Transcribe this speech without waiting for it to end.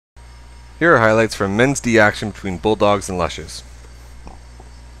Here are highlights from men's D action between Bulldawgs and Lushes.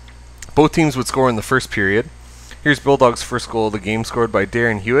 Both teams would score in the first period. Here's Bulldawgs' first goal of the game, scored by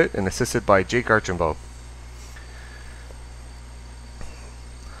Darren Hewitt and assisted by Jake Archambault.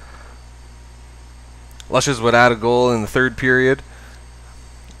 Lushes would add a goal in the third period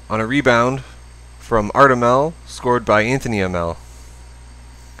on a rebound from Artemel, scored by Anthony Amel.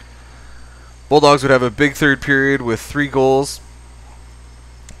 Bulldawgs would have a big third period with 3 goals.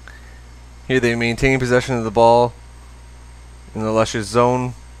 Here they maintain possession of the ball in the Lushes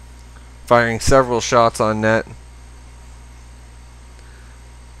zone, firing several shots on net,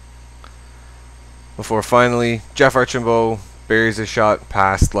 before finally Jeff Archambault buries a shot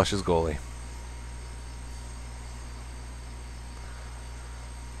past Lushes goalie.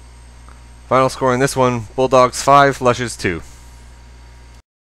 Final score in this one, Bulldawgs 5, Lushes 2.